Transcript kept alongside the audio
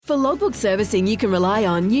For logbook servicing you can rely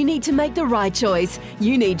on, you need to make the right choice.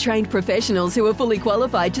 You need trained professionals who are fully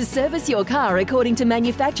qualified to service your car according to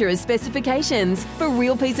manufacturer's specifications. For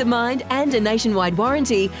real peace of mind and a nationwide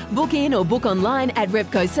warranty, book in or book online at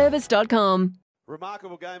repcoservice.com.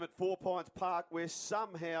 Remarkable game at 4 Pines Park where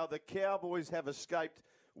somehow the Cowboys have escaped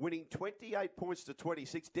winning 28 points to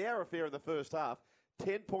 26. Dour affair in the first half,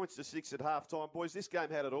 10 points to 6 at half-time. Boys, this game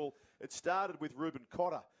had it all. It started with Reuben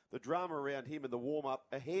Cotter. The drama around him in the warm-up,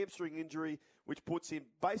 a hamstring injury, which puts him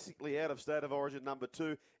basically out of state of origin number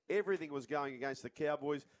 2. Everything was going against the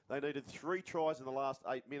Cowboys. They needed 3 tries in the last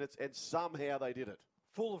 8 minutes, and somehow they did it.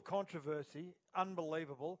 Full of controversy,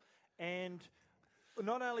 unbelievable, and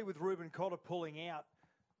not only with Reuben Cotter pulling out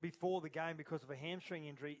before the game because of a hamstring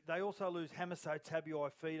injury, they also lose Hamiso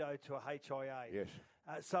Tabuai-Fidow to a HIA. Yes.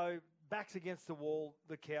 So backs against the wall,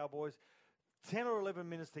 the Cowboys. 10 or 11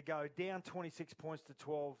 minutes to go, down 26 points to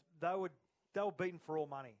 12. They were beaten for all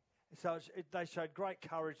money. So they showed great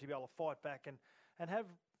courage to be able to fight back and have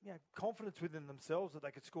confidence within themselves that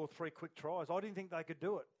they could score 3 quick tries. I didn't think they could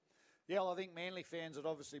do it. Yeah, well, I think Manly fans would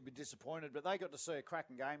obviously be disappointed, but they got to see a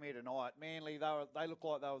cracking game here tonight. Manly, they look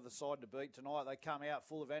like they were the side to beat tonight. They come out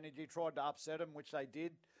full of energy, tried to upset them, which they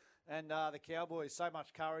did. And the Cowboys, so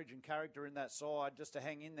much courage and character in that side just to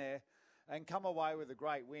hang in there and come away with a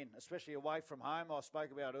great win, especially away from home. I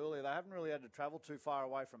spoke about earlier, they haven't really had to travel too far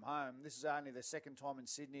away from home. This is only their second time in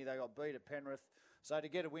Sydney. They got beat at Penrith. So to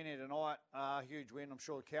get a win here tonight, huge win. I'm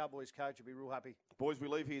sure the Cowboys coach will be real happy. Boys, we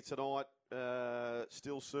leave here tonight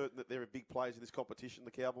still certain that they're big players in this competition,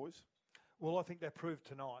 the Cowboys? Well, I think they proved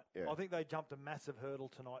tonight. Yeah. I think they jumped a massive hurdle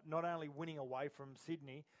tonight, not only winning away from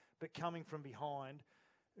Sydney, but coming from behind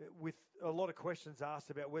with a lot of questions asked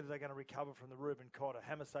about whether they're going to recover from the Reuben Cotter.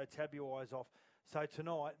 Hamiso Tabuai's off. So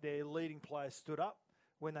tonight, their leading players stood up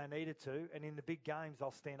when they needed to, and in the big games,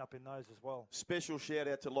 they'll stand up in those as well. Special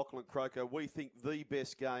shout-out to Lachlan Croker. We think the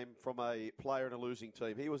best game from a player in a losing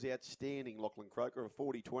team. He was outstanding, Lachlan Croker, a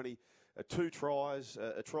 40-20, 2 tries,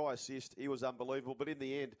 a try assist. He was unbelievable. But in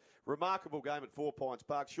the end, remarkable game at 4 Pines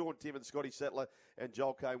Park. Sean Timmins, Scotty Settler and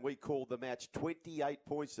Joel Kane, we called the match 28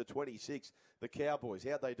 points to 26. The Cowboys,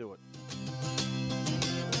 how'd they do it?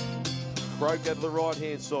 Croker to the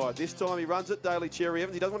right-hand side. This time he runs it, Daly Cherry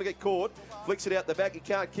Evans. He doesn't want to get caught. Flicks it out the back. He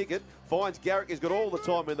can't kick it. Finds Garrick. He's got all the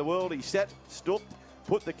time in the world. He sat, stopped,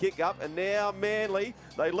 put the kick up, and now Manly,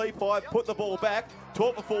 they leap high, put the ball back.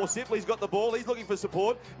 Taught before Sipley's got the ball. He's looking for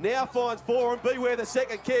support. Now finds Forum. Beware the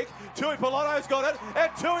second kick. Tui Pilotto's got it. And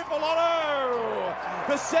Tui Pilotto!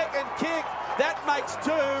 The second kick. That makes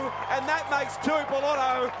 2. And that makes Tui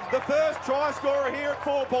Pilotto the first try scorer here at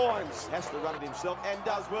 4 Pines. Has to run it himself and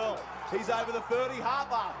does well. He's over the 30.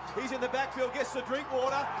 Harper. He's in the backfield. Gets the drink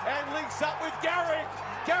water and links up with Garrick.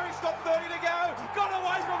 Garrick's got 30 to go. Got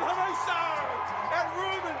away from Hamiso. And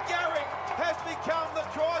Reuben Garrick has become the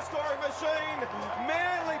try-scoring machine.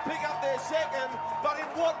 Manly pick up their second, but in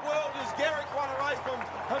what world does Garrick run away from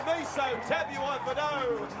Hamiso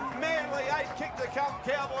Tabuai-Fidow? Manly 8, kick to come,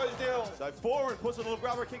 Cowboys 0. So Foran puts a little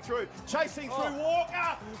rubber kick through, chasing through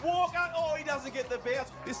Walker. Oh, he doesn't get the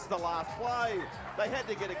bounce. This is the last play. They had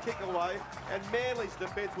to get a kick away, and Manly's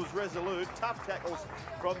defence was resolute. Tough tackles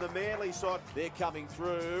from the Manly side. They're coming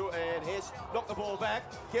through, and Hess knocked the ball back,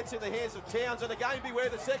 gets in the hands of Towns, and again beware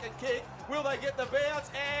the second kick. Will they get the bounce?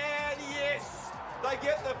 And yes! They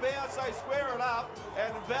get the bounce, they square it up,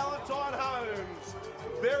 and Valentine Holmes,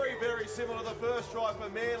 very, very similar to the first try for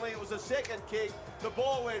Manly. It was a second kick, the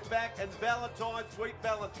ball went back, and Valentine, sweet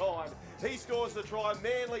Valentine, he scores the try.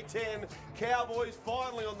 Manly 10, Cowboys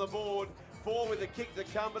finally on the board. 4 with a kick to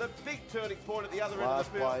come, but a big turning point at the other end of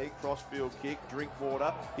the field. Last play, crossfield kick,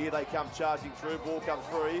 Drinkwater. Here they come charging through, ball comes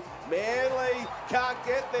free. Manly can't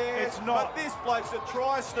get there. It's not. But this bloke's a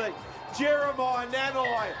try sneak. Jeremiah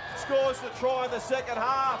Nanai scores the try in the second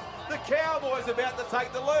half. The Cowboys about to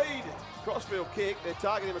take the lead. Crossfield kick, they're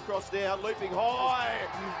targeting him across down, looping high.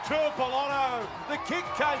 Tuapolano, the kick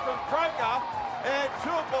came from Croker, and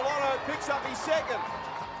Tuapolano picks up his second.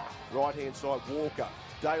 Right-hand side, Walker.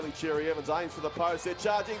 Daly Cherry Evans aims for the post. They're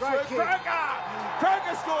charging through.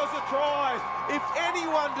 Croker scores a try. If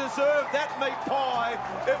anyone deserved that meat pie,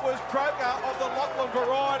 it was Croker of the Lachlan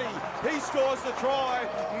variety. He scores the try.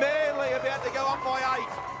 Manly about to go up by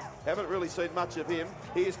 8. Haven't really seen much of him.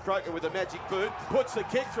 Here's Croker with the magic boot. Puts the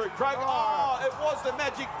kick through. Croker. Oh, it was the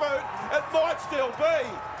magic boot. It might still be.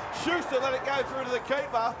 Schuster let it go through to the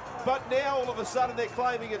keeper, but now all of a sudden they're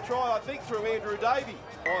claiming a try, I think, through Andrew Davey.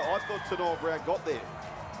 I thought Tanor Brown got there.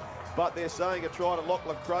 but they're saying a try to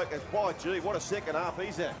Lachlan Croker. By gee, what a second half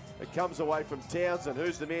he's at. It comes away from Townsend.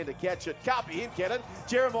 Who's the man to catch it? Can't be in, Cannon.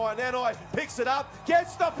 Jeremiah Nanai picks it up,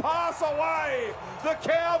 gets the pass away. The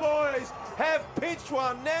Cowboys have pinched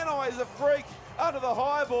one. Nanai is a freak under the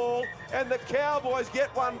high ball, and the Cowboys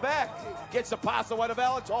get one back. Gets the pass away to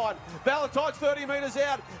Valentine. Valentine's 30 metres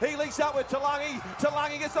out. He links up with Talangi.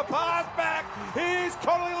 Talangi gets the pass back. Here's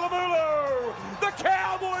Connolly Lamulu. The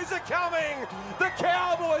Cowboys are coming. The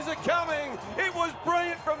Cowboys are coming. It was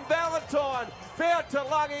brilliant from Valentine. Found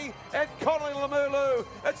Talangi and Connolly Lamulu.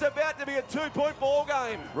 It's about to be a 2-point ball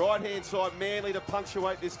game. Right-hand side, Manly to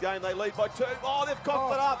punctuate this game. They lead by 2. Oh, they've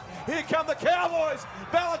coughed it up. Here come the Cowboys.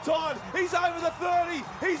 Valentine, he's over the 30.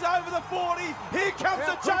 He's over the 40. Here comes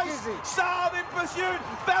the chase. Saab in pursuit.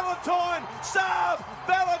 Valentine. Saab.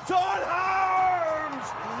 Valentine Holmes.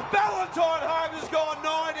 Valentine Holmes has gone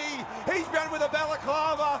 90. He's run with a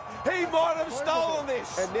balaclava. He might have stolen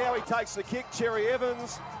this. And now he takes the kick, Cherry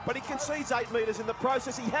Evans, but he concedes 8 metres in the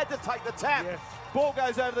process. He had to take the tap. Yes. Ball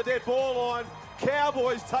goes over the dead ball line.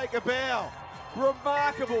 Cowboys take a bow.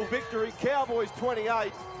 Remarkable victory. Cowboys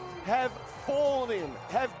 28 have fallen in,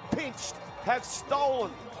 have pinched, have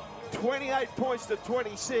stolen. 28 points to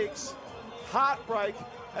 26. Heartbreak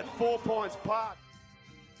at 4 Points Park.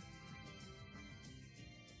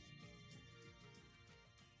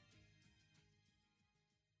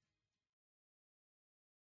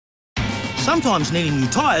 Sometimes needing new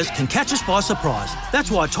tyres can catch us by surprise. That's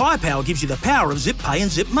why Tyre Power gives you the power of Zip Pay and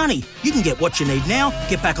Zip Money. You can get what you need now,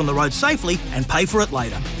 get back on the road safely and pay for it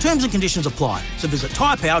later. Terms and conditions apply. So visit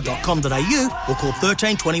tyrepower.com.au or call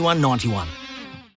 13 21 91.